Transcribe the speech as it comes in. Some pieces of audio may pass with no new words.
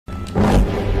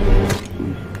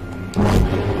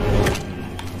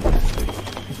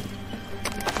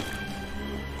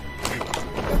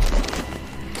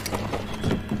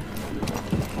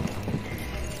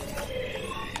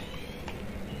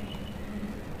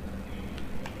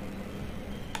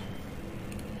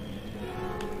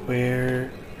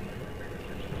Where?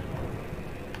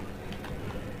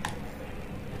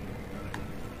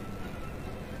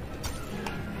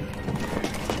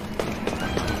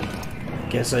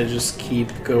 Guess I just keep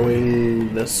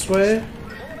going this way.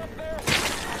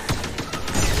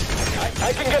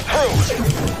 I can get through.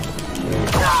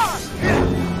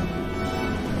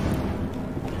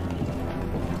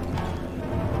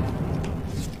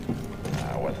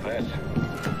 What's this?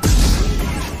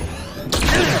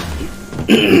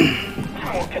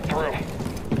 We'll get through.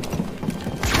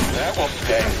 That will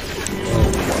stay.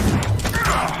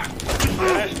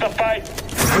 Finish the fight.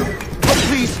 Oh,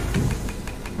 please.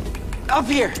 Up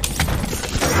here.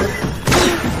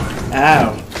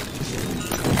 Ow.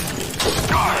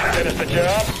 Finish the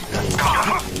job.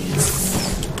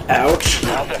 Ouch.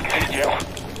 I'll defeat you.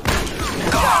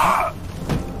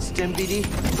 Stim BD.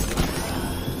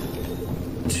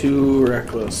 Too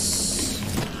reckless.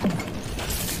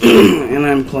 And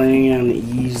I'm playing on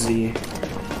easy.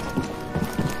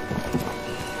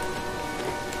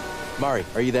 Mari,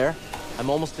 are you there? I'm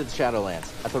almost to the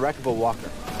Shadowlands, at the wreck of a walker.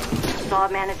 Saw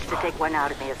managed to take one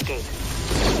out in the escape.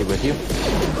 Is he with you?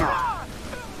 No,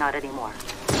 not anymore.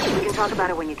 We can talk about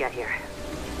it when you get here.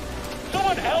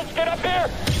 Someone else get up here!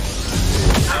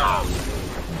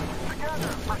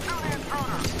 Together, pursue the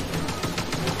intruder!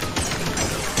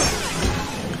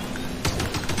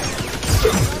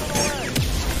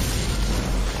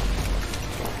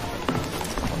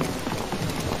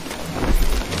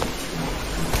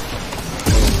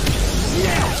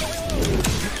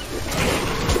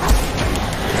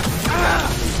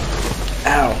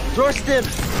 Ow. Throw Stim!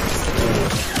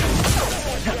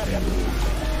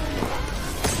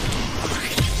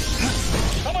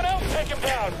 Someone else take him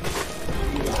down!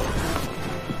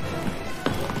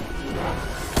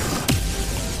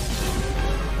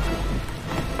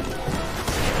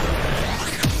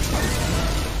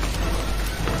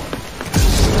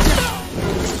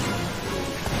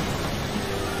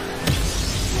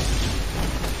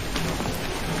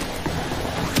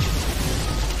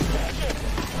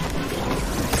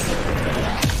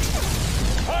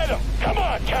 Fight him! Come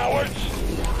on, cowards!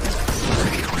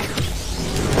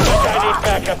 I need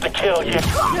backup to kill you.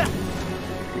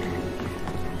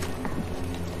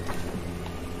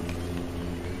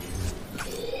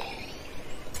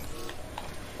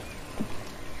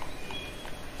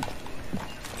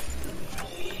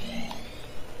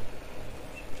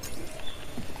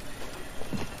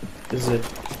 Is it?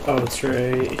 Oh, it's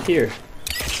right here.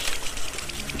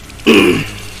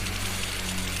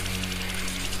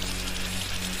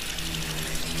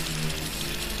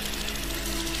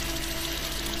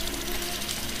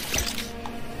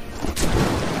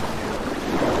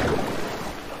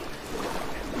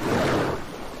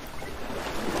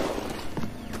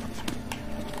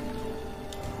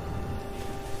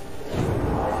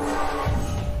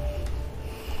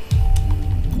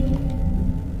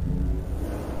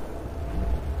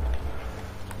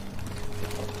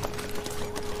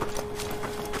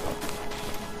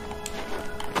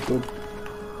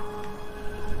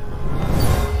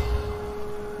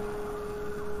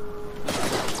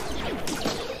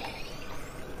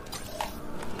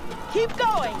 Keep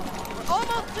going! We're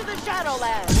almost to the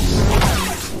Shadowlands!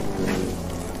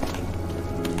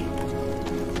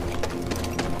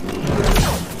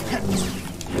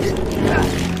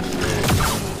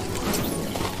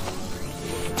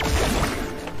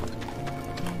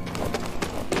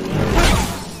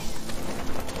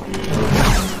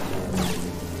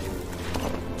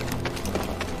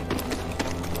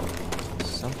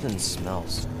 Something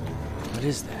smells. What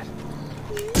is that?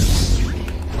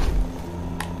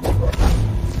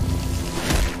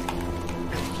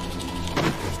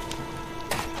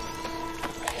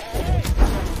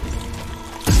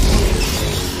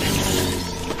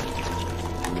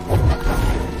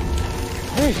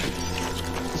 Hey!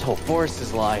 This whole forest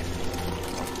is alive.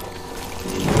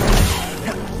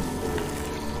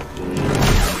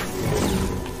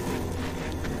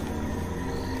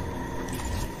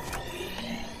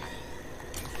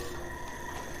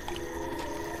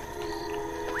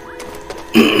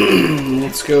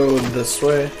 Let's go this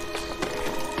way.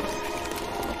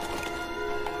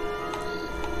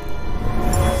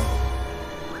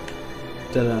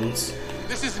 Dead ends.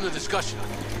 This isn't a discussion.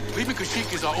 Leaving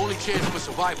Kashyyyk is our only chance for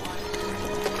survival.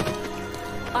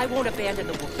 I won't abandon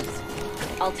the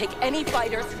Wookiees. I'll take any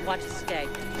fighters who want to stay.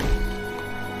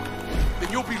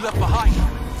 Then you'll be left behind.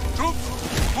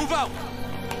 Troops, move out!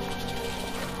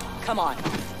 Come on.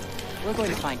 We're going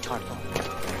to find Tarpo.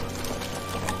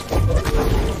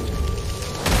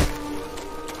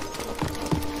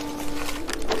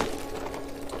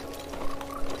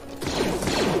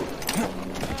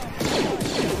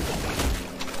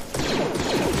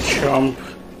 Chomp.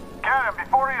 Get him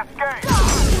before he escapes!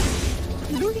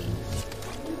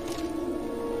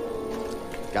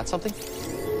 Got something?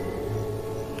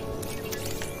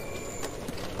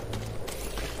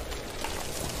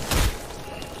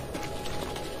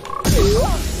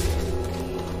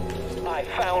 I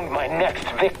found my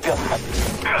next victim.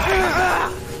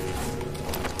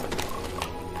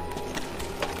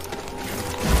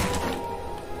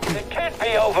 It can't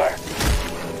be over.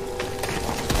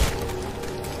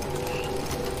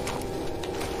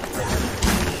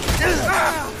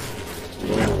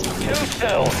 Too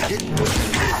soon.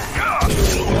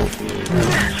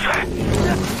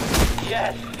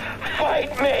 Yes,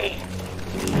 fight me.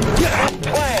 Stop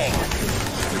playing.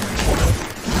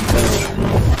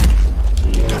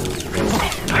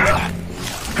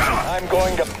 I'm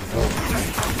going to...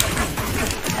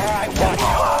 All right, watch.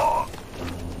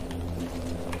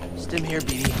 Stim here,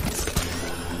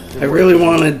 BD. I really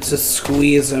wanted to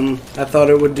squeeze him. I thought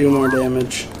it would do more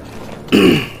damage.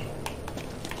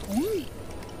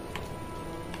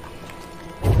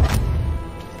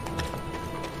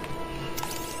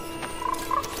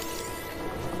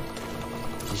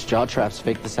 These jaw traps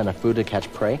fake the scent of food to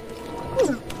catch prey.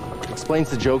 Explains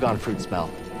the Jogon fruit smell.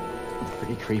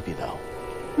 Pretty creepy, though.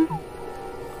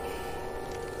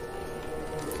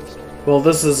 Well,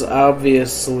 this is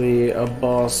obviously a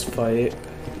boss fight.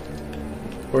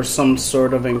 Or some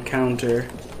sort of encounter.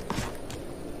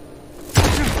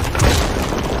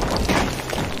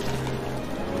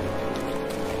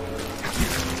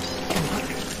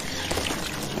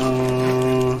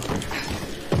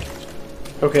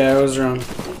 Okay, I was wrong.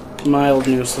 Mild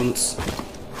nuisance.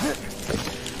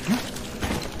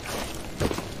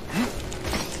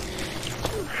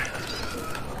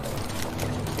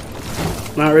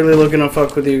 Not really looking to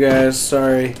fuck with you guys,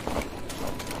 sorry.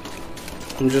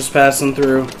 I'm just passing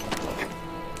through.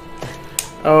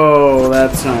 Oh,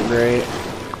 that's not great.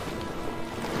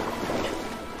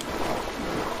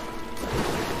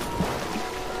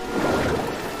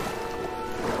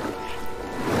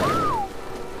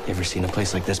 Ever seen a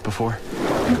place like this before?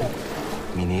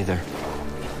 Me neither.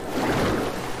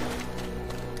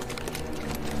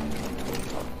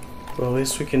 Well, at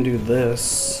least we can do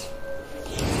this.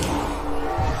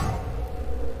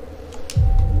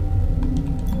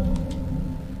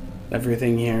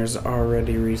 Everything here is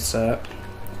already reset.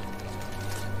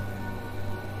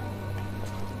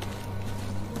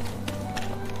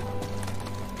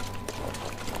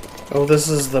 Oh, this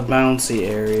is the bouncy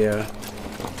area.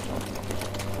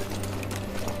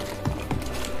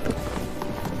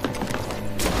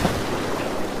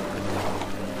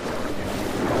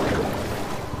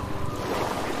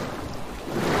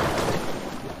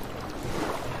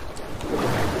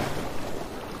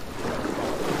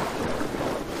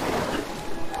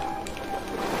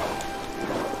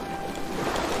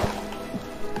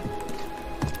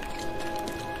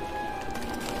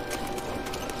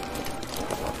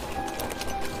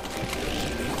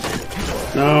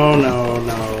 No, no,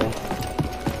 no.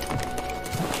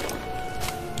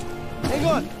 Hang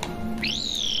on!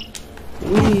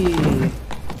 Whee.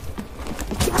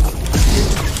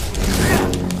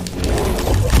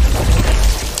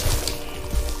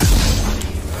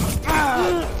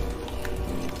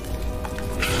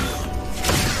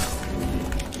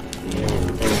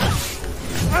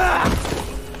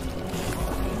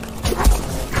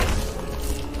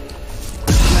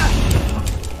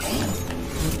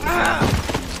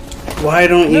 Why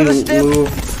don't you move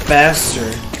faster?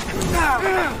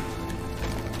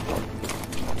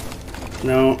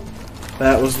 No,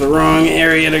 that was the wrong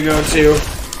area to go to.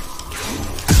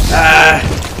 Ah!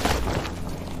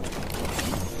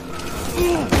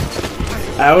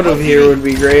 Out of here would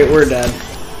be great. We're dead.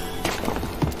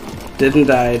 Didn't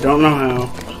die. Don't know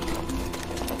how.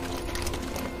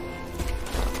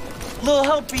 Little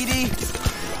help, BD.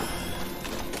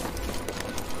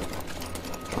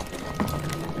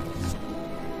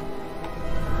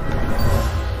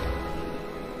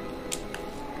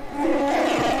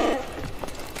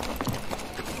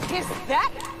 Is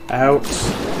that? Out.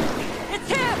 It's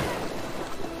him!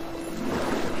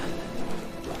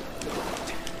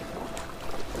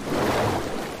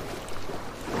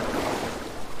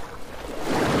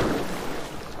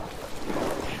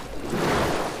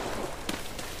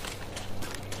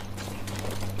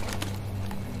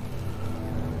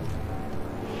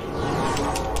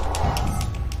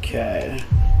 Okay.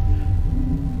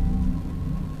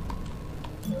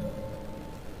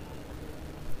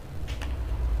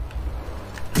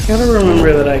 I gotta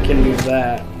remember that I can do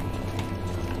that.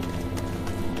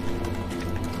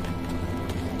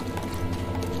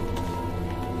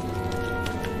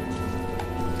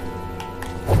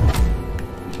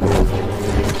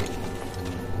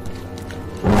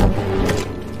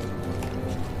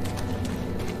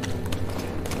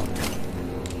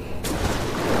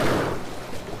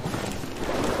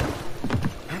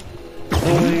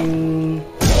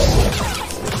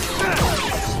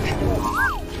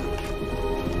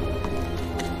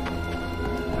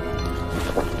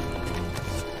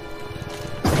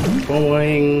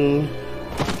 Boing.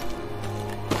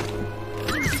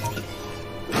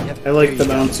 Yep, I like here the you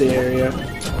go. bouncy area.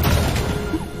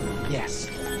 Yes.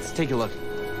 Let's take a look.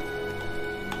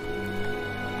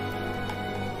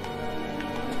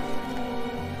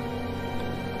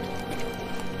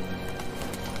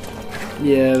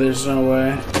 Yeah, there's no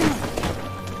way.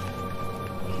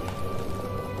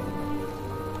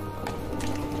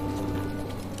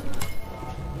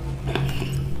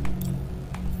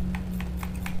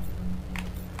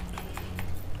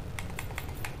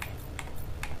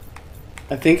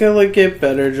 I think I like it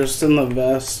better just in the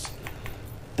vest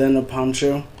than a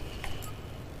poncho.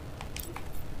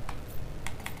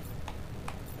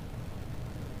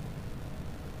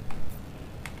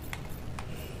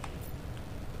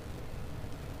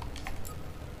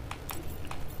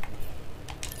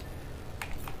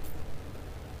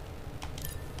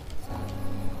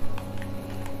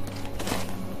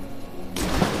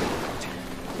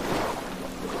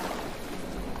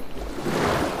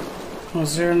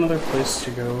 Was there another place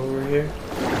to go over here?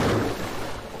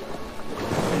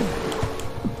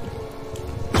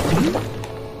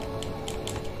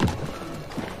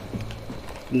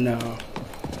 No.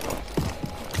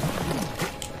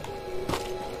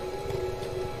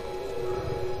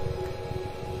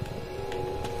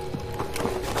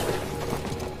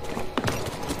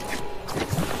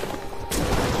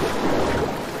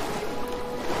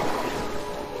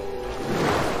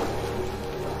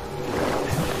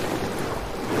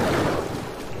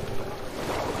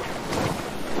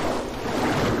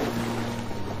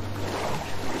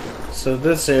 So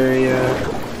this area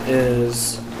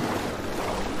is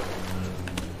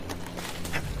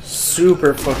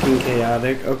super fucking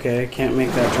chaotic. Okay, I can't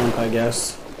make that jump, I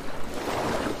guess.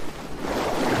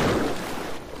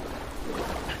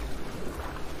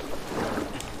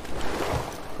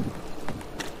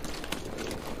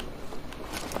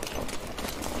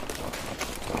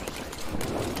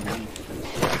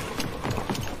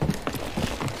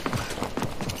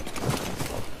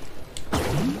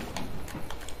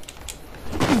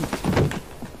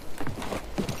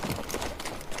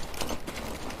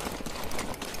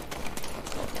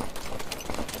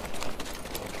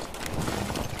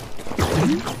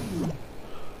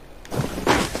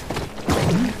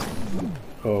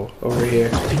 Oh, over here.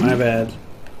 My bad.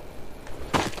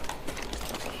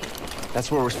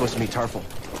 That's where we're supposed to meet Tarful.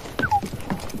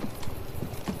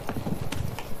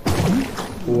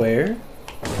 Where?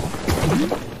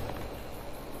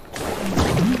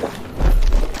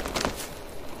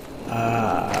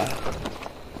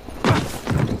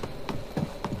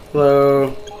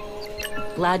 Hello.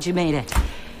 Glad you made it.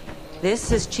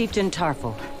 This is Chieftain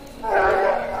Tarful.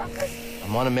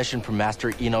 I'm on a mission from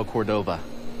Master Eno Cordova.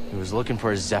 He was looking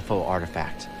for a Zepho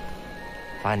artifact.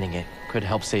 Finding it could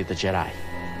help save the Jedi.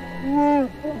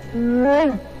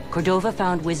 Cordova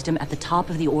found wisdom at the top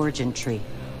of the origin tree.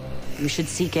 You should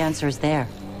seek answers there.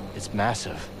 It's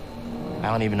massive. I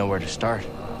don't even know where to start.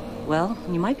 Well,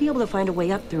 you might be able to find a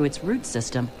way up through its root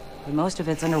system, but most of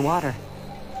it's underwater.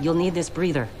 You'll need this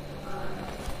breather.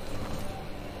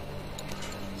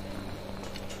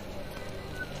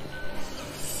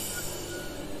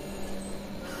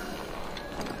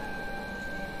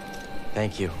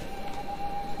 Thank you.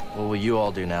 What will you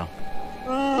all do now?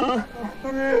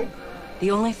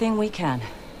 The only thing we can.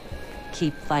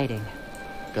 Keep fighting.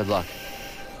 Good luck.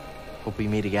 Hope we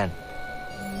meet again.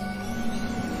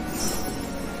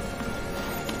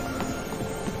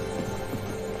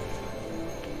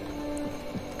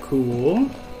 Cool.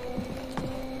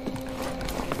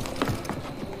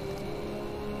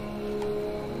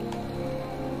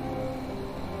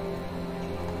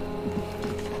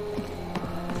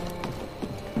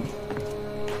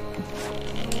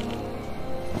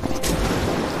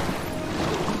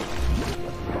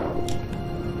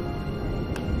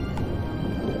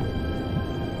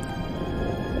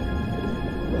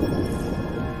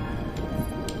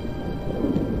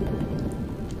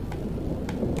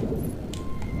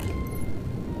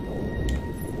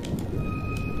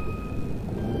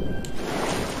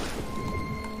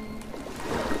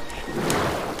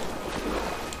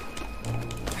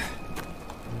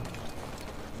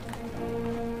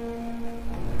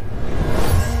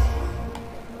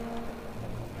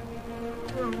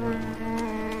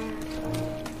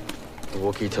 The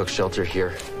Wookiee took shelter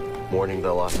here, mourning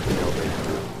the lost of the Elder.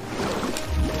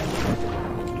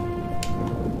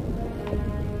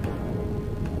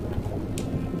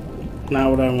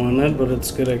 Not what I wanted, but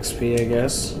it's good XP, I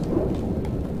guess.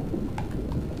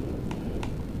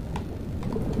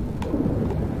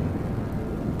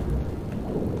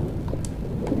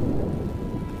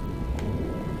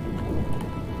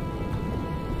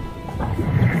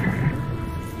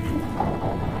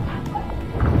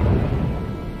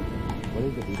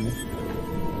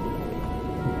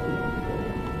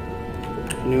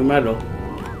 New metal.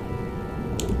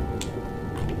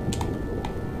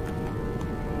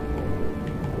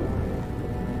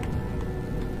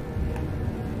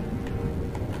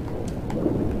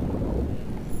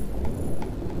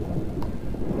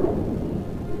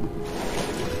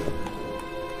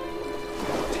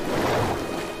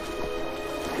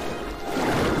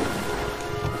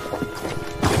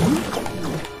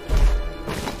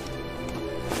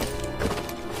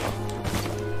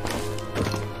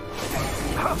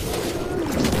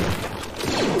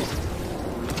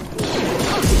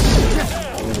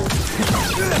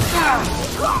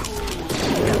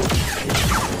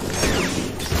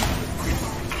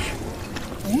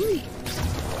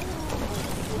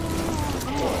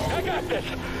 I got this.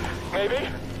 Maybe.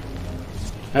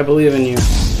 I believe in you.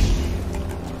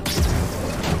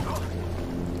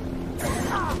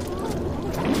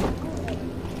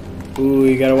 Ooh,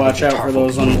 you gotta watch out for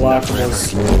those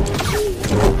unblockables.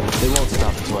 They won't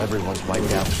stop until everyone's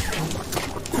wiped out.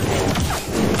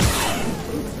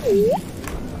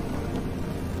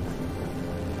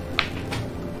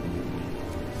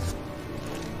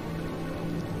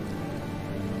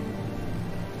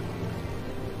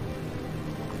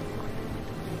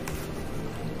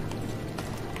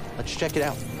 Let's check it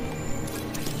out.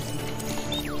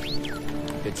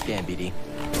 Good scan, BD.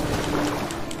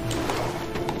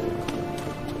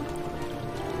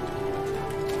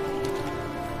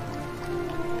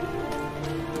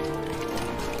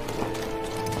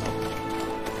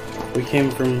 We came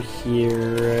from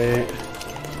here, right?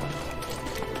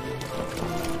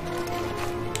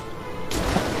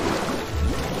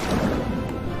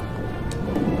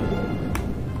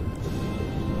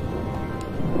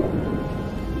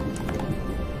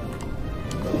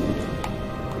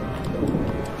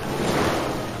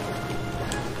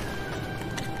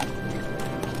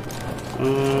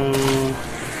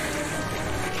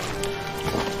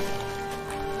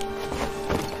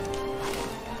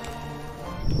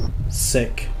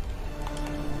 Sick.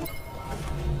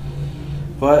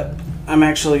 But I'm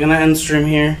actually gonna end stream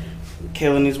here.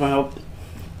 Kayla needs my help.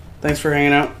 Thanks for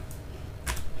hanging out.